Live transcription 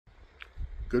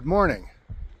Good morning.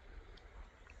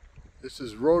 This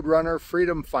is Roadrunner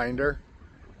Freedom Finder,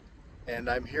 and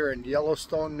I'm here in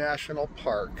Yellowstone National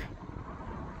Park.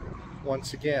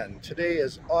 Once again, today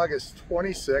is August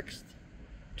 26th,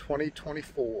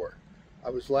 2024. I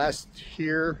was last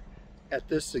here at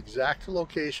this exact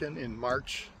location in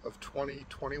March of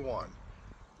 2021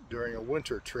 during a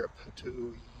winter trip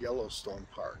to Yellowstone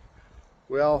Park.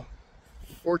 Well,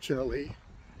 fortunately,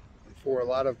 for a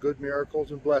lot of good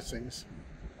miracles and blessings,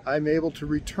 I'm able to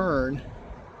return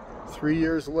 3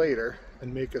 years later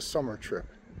and make a summer trip,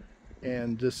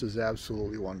 and this is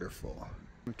absolutely wonderful.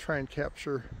 I'm going to try and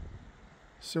capture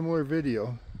similar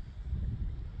video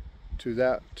to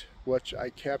that which I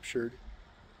captured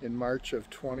in March of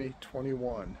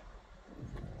 2021.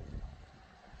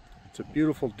 It's a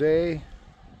beautiful day.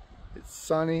 It's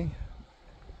sunny,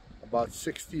 about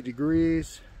 60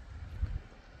 degrees.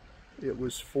 It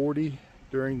was 40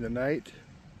 during the night,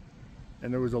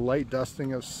 and there was a light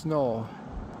dusting of snow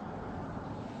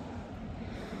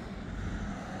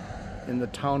in the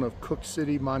town of Cooke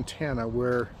City, Montana,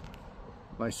 where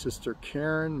my sister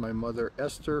Karen, my mother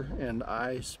Esther, and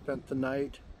I spent the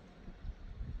night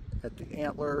at the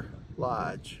Antler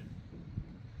Lodge.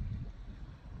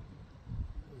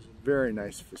 It was a very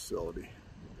nice facility.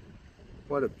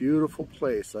 What a beautiful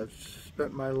place. I've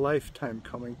spent my lifetime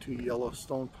coming to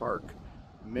Yellowstone Park.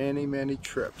 Many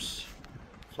trips.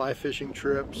 Fly fishing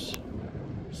trips,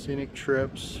 scenic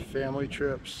trips, family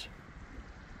trips.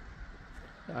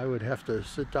 I would have to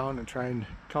sit down and try and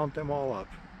count them all up.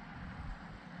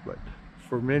 But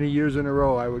for many years in a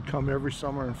row, I would come every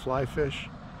summer and fly fish.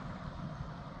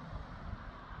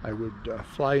 I would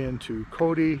fly into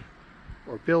Cody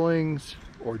or Billings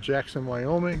or Jackson,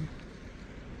 Wyoming,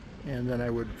 and then I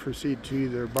would proceed to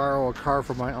either borrow a car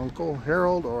from my uncle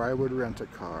Harold, or I would rent a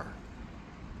car.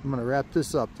 I'm going to wrap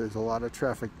this up. There's a lot of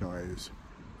traffic noise.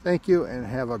 Thank you and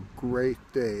have a great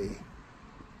day.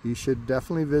 You should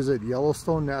definitely visit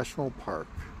Yellowstone National Park.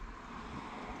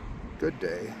 Good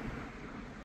day.